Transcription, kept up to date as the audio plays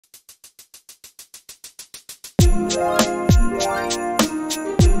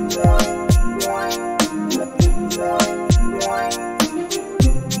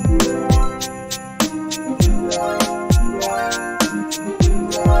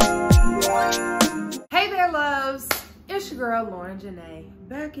Jenae,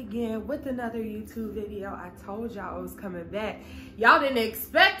 back again with another YouTube video. I told y'all I was coming back. Y'all didn't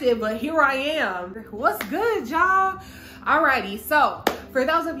expect it, but here I am. What's good, y'all? Alrighty, so for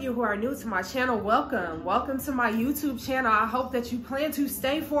those of you who are new to my channel, welcome to my YouTube channel. I hope that you plan to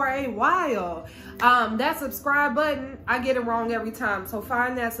stay for a while. That subscribe button, I get it wrong every time, so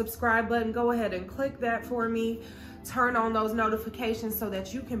find that subscribe button, go ahead and click that for me. Turn on those notifications so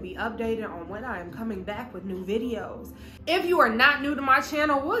that you can be updated on when I am coming back with new videos. If you are not new to my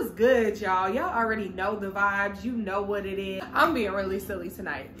channel, what's good, y'all? Y'all already know the vibes. You know what it is. I'm being really silly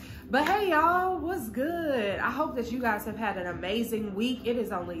tonight. But hey, y'all, what's good? I hope that you guys have had an amazing week. It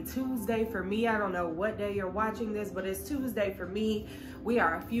is only Tuesday for me. I don't know what day you're watching this, but it's Tuesday for me. We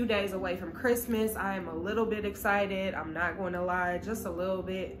are a few days away from Christmas. I am a little bit excited. I'm not going to lie, just a little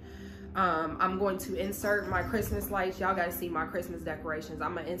bit. I'm going to insert my Christmas lights. Y'all gotta see my Christmas decorations.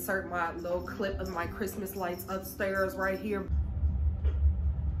 I'm gonna insert my little clip of my Christmas lights upstairs right here.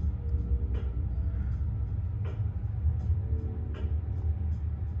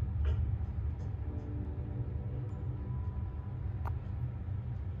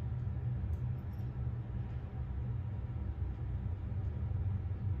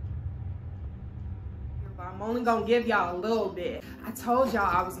 I'm only gonna give y'all a little bit. I told y'all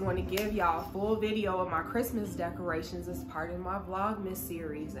I was going to give y'all a full video of my Christmas decorations as part of my Vlogmas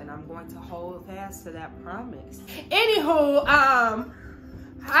series, and I'm going to hold fast to that promise. Anywho,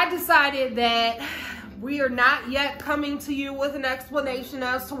 I decided that we are not yet coming to you with an explanation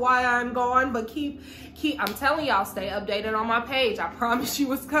as to why I'm gone, but I'm telling y'all, stay updated on my page. I promise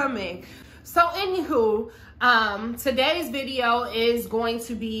you it's coming. So anywho, today's video is going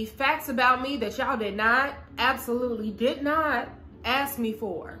to be facts about me that y'all absolutely did not ask me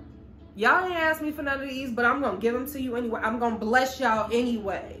for. Y'all didn't ask me for none of these, but I'm gonna give them to you anyway. I'm gonna bless y'all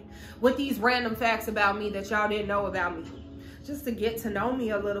anyway with these random facts about me that y'all didn't know about me, just to get to know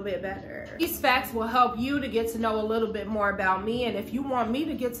me a little bit better. These facts will help you to get to know a little bit more about me, and if you want me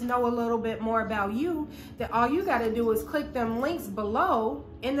to get to know a little bit more about you, then all you gotta do is click them links below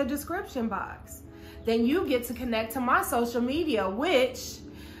in the description box. Then you get to connect to my social media, which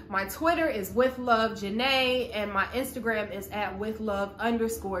my Twitter is WithLoveJenae and my Instagram is at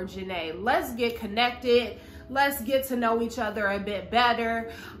WithLove_Jenae. Let's get connected. Let's get to know each other a bit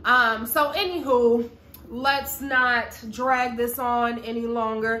better. So anywho, let's not drag this on any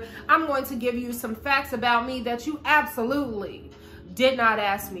longer. I'm going to give you some facts about me that you absolutely did not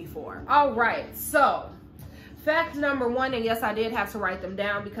ask me for. All right, so fact number one, and yes, I did have to write them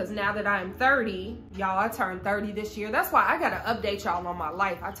down because now that I'm 30, y'all, I turned 30 this year. That's why I gotta update y'all on my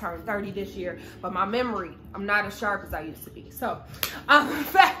life. I turned 30 this year, but my memory, I'm not as sharp as I used to be. So,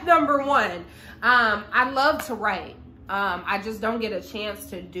 fact number one, I love to write. I just don't get a chance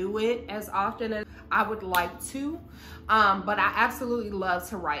to do it as often as I would like to, but I absolutely love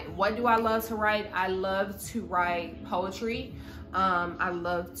to write. What do I love to write? I love to write poetry. I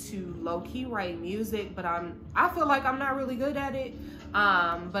love to low-key write music, but I feel like I'm not really good at it.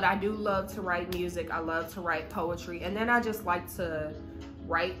 But I do love to write music. I love to write poetry, and then I just like to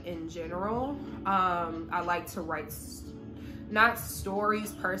write in general. I like to write not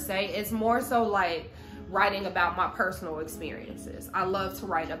stories per se. It's more so like writing about my personal experiences. I love to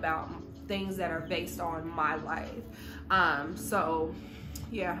write about things that are based on my life. So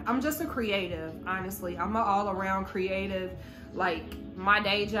yeah, I'm just a creative, honestly. I'm an all-around creative. Like, my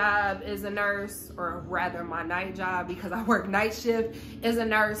day job is a nurse, or rather my night job, because I work night shift, is a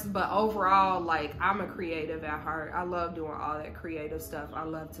nurse. But overall, like, I'm a creative at heart. I love doing all that creative stuff. I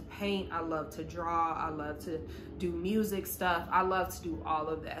love to paint. I love to draw. I love to do music stuff. I love to do all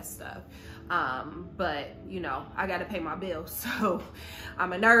of that stuff. But you know, I got to pay my bills. So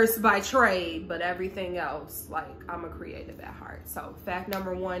I'm a nurse by trade, but everything else, like, I'm a creative at heart. So fact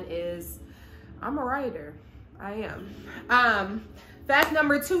number one is I'm a writer. I am. Fact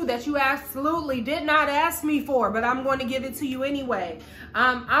number two that you absolutely did not ask me for, but I'm going to give it to you anyway.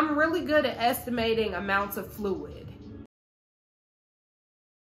 I'm really good at estimating amounts of fluid.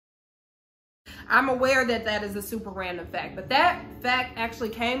 I'm aware that that is a super random fact, but that fact actually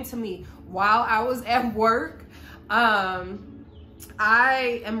came to me while I was at work.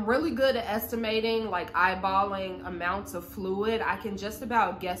 I am really good at estimating, like eyeballing amounts of fluid. I can just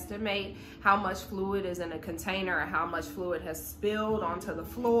about guesstimate how much fluid is in a container, or how much fluid has spilled onto the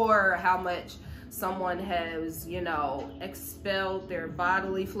floor, or how much someone has, you know, expelled their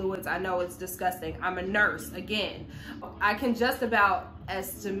bodily fluids. I know it's disgusting. I'm a nurse, again. I can just about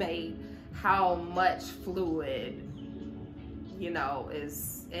estimate how much fluid, you know,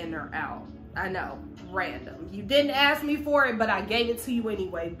 is in or out. I know, random. You didn't ask me for it, but I gave it to you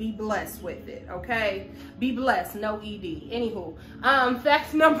anyway. Be blessed with it, okay? Be blessed, no ED. Anywho,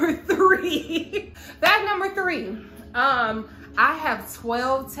 fact number 3. Fact number 3, I have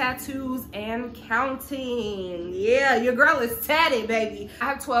 12 tattoos and counting. Yeah, your girl is tatted, baby. I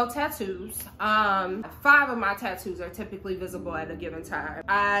have 12 tattoos. 5 of my tattoos are typically visible at a given time.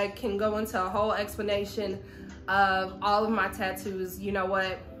 I can go into a whole explanation of all of my tattoos. You know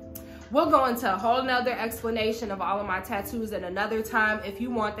what? We'll go into a whole nother explanation of all of my tattoos at another time. If you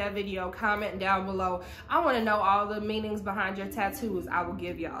want that video, comment down below. I want to know all the meanings behind your tattoos. I will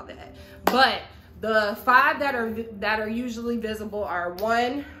give y'all that. But the 5 that are usually visible are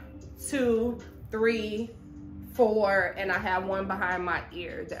 1, 2, 3, 4, and I have one behind my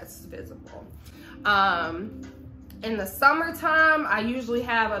ear that's visible. In the summertime, I usually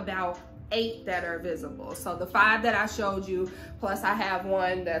have about 8 that are visible. So the 5 that I showed you, plus I have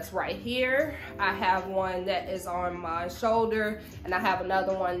one that's right here. I have one that is on my shoulder, and I have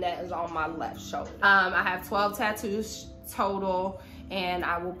another one that is on my left shoulder. I have 12 tattoos total, and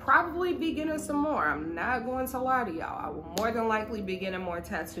I will probably be getting some more. I'm not going to lie to y'all. I will more than likely be getting more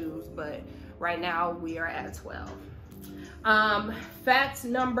tattoos, but right now we are at 12. Fact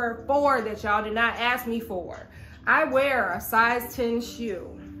number 4 that y'all did not ask me for. I wear a size 10 shoe.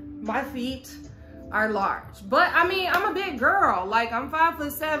 My feet are large, but I mean, I'm a big girl. Like, I'm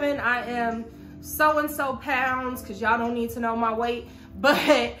 5'7". I am so-and-so pounds, cause y'all don't need to know my weight,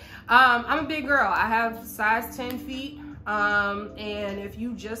 but I'm a big girl. I have size 10 feet. And if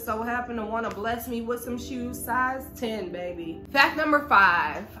you just so happen to want to bless me with some shoes, size 10, baby. Fact number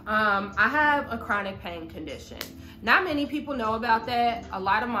 5, I have a chronic pain condition. Not many people know about that. A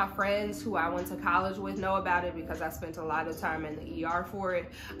lot of my friends who I went to college with know about it because I spent a lot of time in the ER for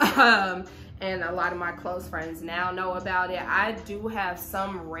it. And a lot of my close friends now know about it. I do have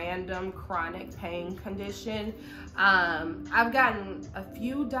some random chronic pain condition. I've gotten a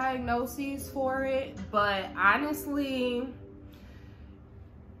few diagnoses for it, but honestly,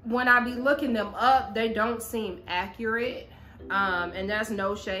 when I be looking them up, they don't seem accurate. And that's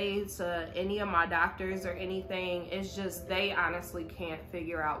no shade to any of my doctors or anything. It's just they honestly can't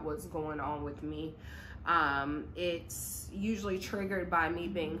figure out what's going on with me. It's usually triggered by me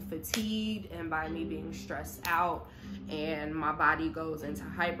being fatigued and by me being stressed out, and my body goes into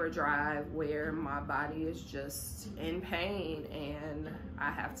hyperdrive where my body is just in pain and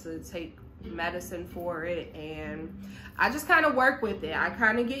I have to take medicine for it, and I just kind of work with it. I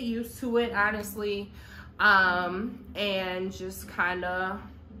kind of get used to it, honestly, and just kind of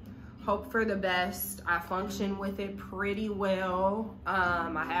hope for the best. I function with it pretty well.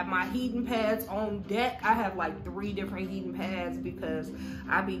 I have my heating pads on deck. I have like 3 different heating pads because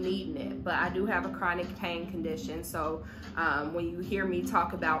I be needing it, but I do have a chronic pain condition. So when you hear me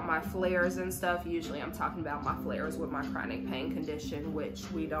talk about my flares and stuff, usually I'm talking about my flares with my chronic pain condition, which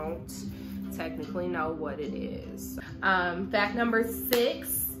we don't technically know what it is. Fact number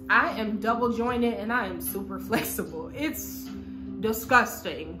 6, I am double jointed and I am super flexible. It's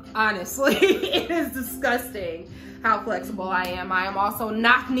disgusting, honestly. It is disgusting how flexible I am. I am also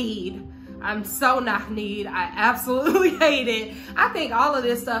knock-kneed. I'm so knock-kneed. I absolutely hate it. I think all of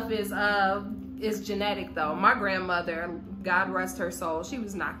this stuff is genetic though. My grandmother, God rest her soul, she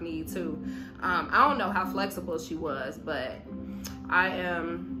was knock-kneed too. I don't know how flexible she was, but I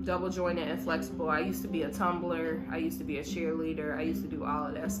am double jointed and flexible. I used to be a tumbler. I used to be a cheerleader. I used to do all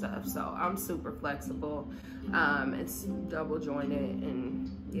of that stuff. So I'm super flexible. It's double jointed, and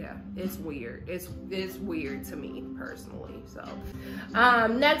yeah, it's weird. It's weird to me personally. So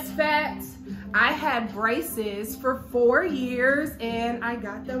next fact, I had braces for 4 years and I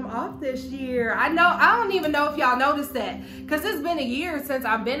got them off this year. I don't even know if y'all noticed that, because it's been a year since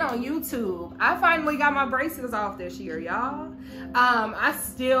I've been on YouTube. I finally got my braces off this year, y'all. I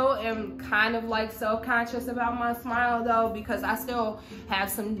still am kind of like self-conscious about my smile though, because I still have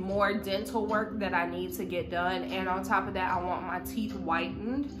some more dental work that I need to get done, and on top of that I want my teeth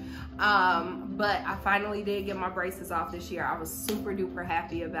whitened. But I finally did get my braces off this year. I was super duper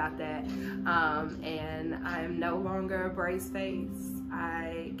happy about that. And I am no longer a brace face.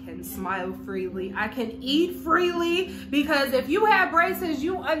 I can smile freely. I can eat freely, because if you have braces,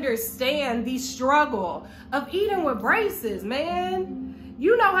 you understand the struggle of eating with braces, man.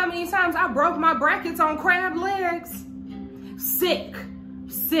 You know how many times I broke my brackets on crab legs? Sick.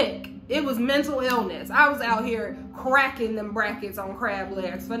 It was mental illness. I was out here cracking them brackets on crab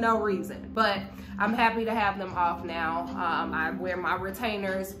legs for no reason, but I'm happy to have them off now. I wear my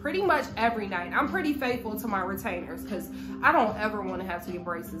retainers pretty much every night. I'm pretty faithful to my retainers because I don't ever want to have to get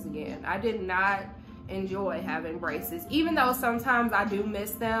braces again. I did not enjoy having braces, even though sometimes I do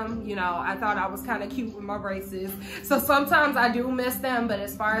miss them. You know, I thought I was kind of cute with my braces, so sometimes I do miss them, but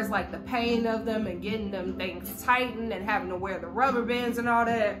as far as like the pain of them and getting them things tightened and having to wear the rubber bands and all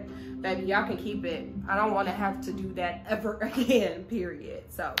that, baby, y'all can keep it. I don't want to have to do that ever again, period.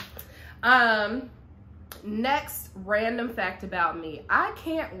 So next random fact about me, I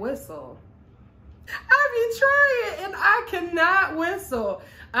can't whistle. I be trying and I cannot whistle.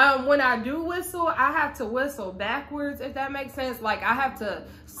 When I do whistle, I have to whistle backwards, if that makes sense. Like I have to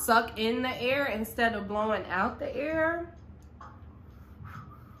suck in the air instead of blowing out the air.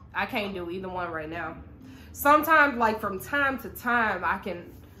 I can't do either one right now. Sometimes, like from time to time, I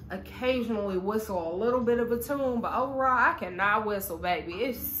can occasionally whistle a little bit of a tune, but overall, I cannot whistle,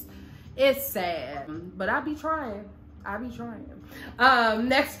 baby. It's sad, but I be trying. I be trying.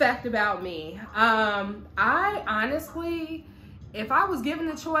 Next fact about me. I honestly, if I was given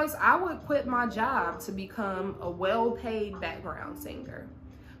the choice, I would quit my job to become a well-paid background singer,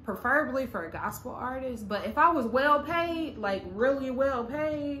 preferably for a gospel artist. But if I was well-paid, like really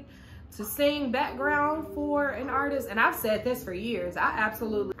well-paid to sing background for an artist, and I've said this for years, I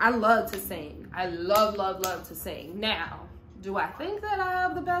love to sing. I love to sing. Now, do I think that I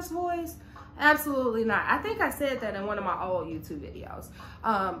have the best voice? Absolutely not. I think I said that in one of my old YouTube videos.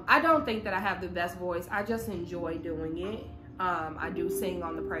 I don't think that I have the best voice. I just enjoy doing it. I do sing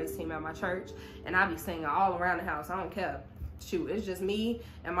on the praise team at my church, and I be singing all around the house. I don't care. Shoot, it's just me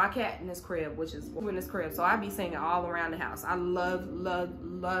and my cat in this crib, which is in this crib. So I be singing all around the house. I love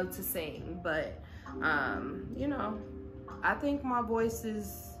to sing, but you know, I think my voice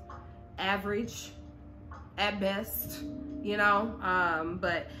is average at best, you know.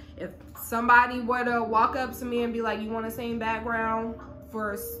 But if somebody were to walk up to me and be like, you want to sing background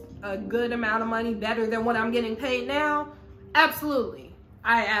for a good amount of money, better than what I'm getting paid now, absolutely.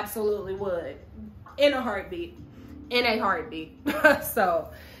 I absolutely would, in a heartbeat. So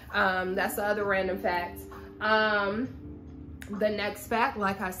that's the other random fact. The next fact,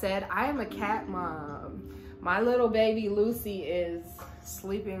 like I said, I am a cat mom. My little baby Lucy is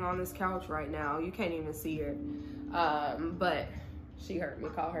sleeping on this couch right now. You can't even see her, but she heard me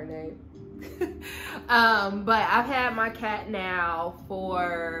call her name. But I've had my cat now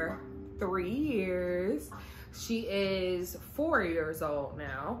for 3 years. She is 4 years old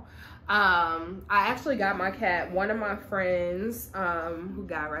now. I actually got my cat, one of my friends, who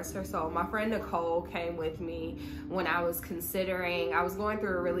God rest her soul, my friend Nicole came with me when I was going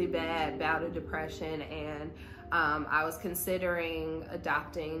through a really bad bout of depression, and I was considering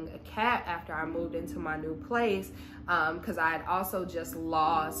adopting a cat after I moved into my new place, because I had also just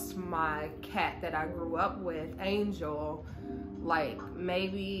lost my cat that I grew up with, Angel, like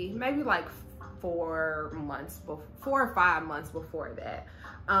maybe like 4 or 5 months before that.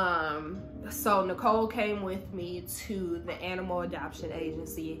 So Nicole came with me to the animal adoption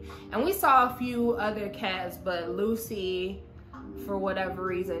agency, and we saw a few other cats, but Lucy, for whatever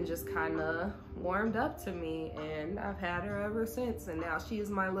reason, just kind of warmed up to me, and I've had her ever since, and now she is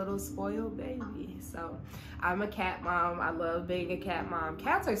my little spoiled baby. So I'm a cat mom. I love being a cat mom.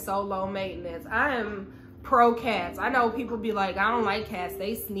 Cats are so low maintenance. I am pro cats. I know people be like, I don't like cats,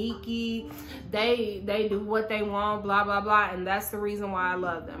 they sneaky, they do what they want, blah blah blah, and that's the reason why I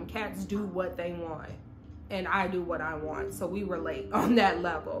love them. Cats do what they want, and I do what I want, so we relate on that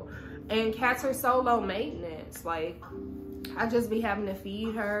level. And cats are so low maintenance. Like, I just be having to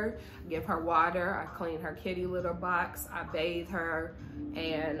feed her, give her water, I clean her kitty litter box, I bathe her,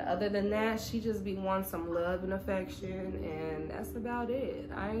 and other than that, she just be wanting some love and affection, and that's about it.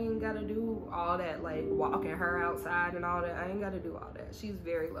 I ain't gotta do all that, like walking her outside and all that. I ain't gotta do all that. She's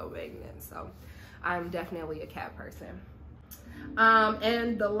very low maintenance, so I'm definitely a cat person.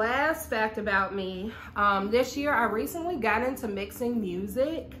 And the last fact about me, this year I recently got into mixing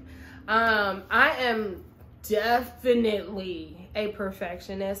music. I am definitely a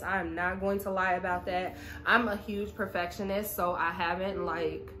perfectionist. I'm not going to lie about that. I'm a huge perfectionist, so I haven't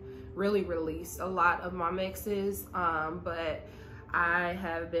like really released a lot of my mixes, but I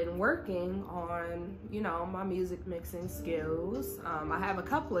have been working on, you know, my music mixing skills. I have a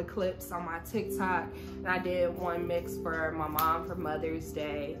couple of clips on my TikTok, and I did one mix for my mom for Mother's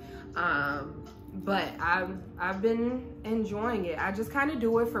Day. But I've been enjoying it. I just kind of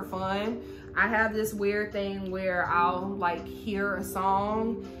do it for fun. I have this weird thing where I'll like hear a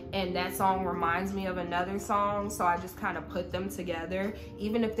song and that song reminds me of another song, so I just kind of put them together,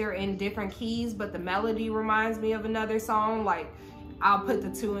 even if they're in different keys, but the melody reminds me of another song. Like, I'll put the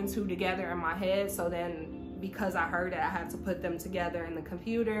 2 and 2 together in my head, so then because I heard it, I have to put them together in the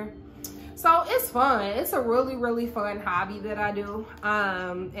computer. So it's fun. It's a really fun hobby that I do,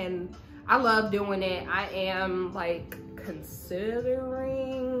 and I love doing it. I am like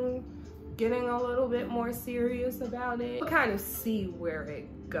considering getting a little bit more serious about it. We'll kind of see where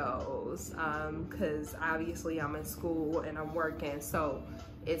it goes, because obviously I'm in school and I'm working, so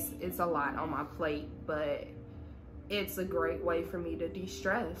it's a lot on my plate, but it's a great way for me to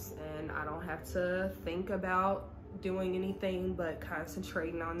de-stress, and I don't have to think about doing anything but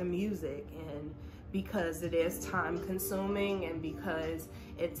concentrating on the music. And because it is time consuming and because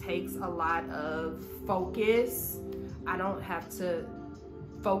it takes a lot of focus, I don't have to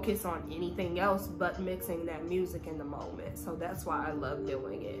focus on anything else but mixing that music in the moment. So that's why I love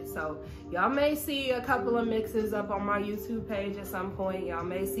doing it. So y'all may see a couple of mixes up on my YouTube page at some point. Y'all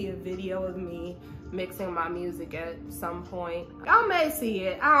may see a video of me mixing my music at some point. Y'all may see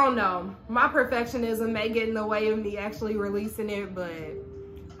it, I don't know. My perfectionism may get in the way of me actually releasing it, but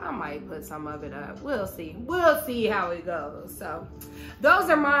I might put some of it up. We'll see. We'll see how it goes. So those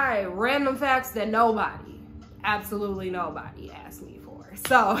are my random facts that nobody, absolutely nobody asked me for.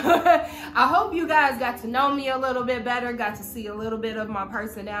 So I hope you guys got to know me a little bit better, got to see a little bit of my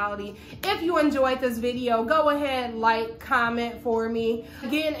personality. If you enjoyed this video, go ahead, like, comment for me.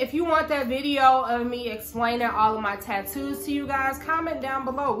 Again, if you want that video of me explaining all of my tattoos to you guys, comment down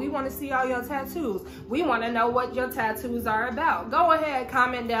below. We want to see all your tattoos. We want to know what your tattoos are about. Go ahead,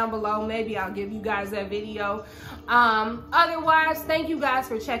 comment down below. Maybe I'll give you guys that video. Otherwise, thank you guys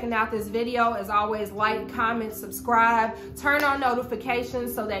for checking out this video. As always, like, comment, subscribe, turn on notifications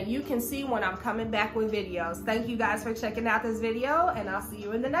so that you can see when I'm coming back with videos. Thank you guys for checking out this video, and I'll see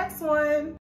you in the next one.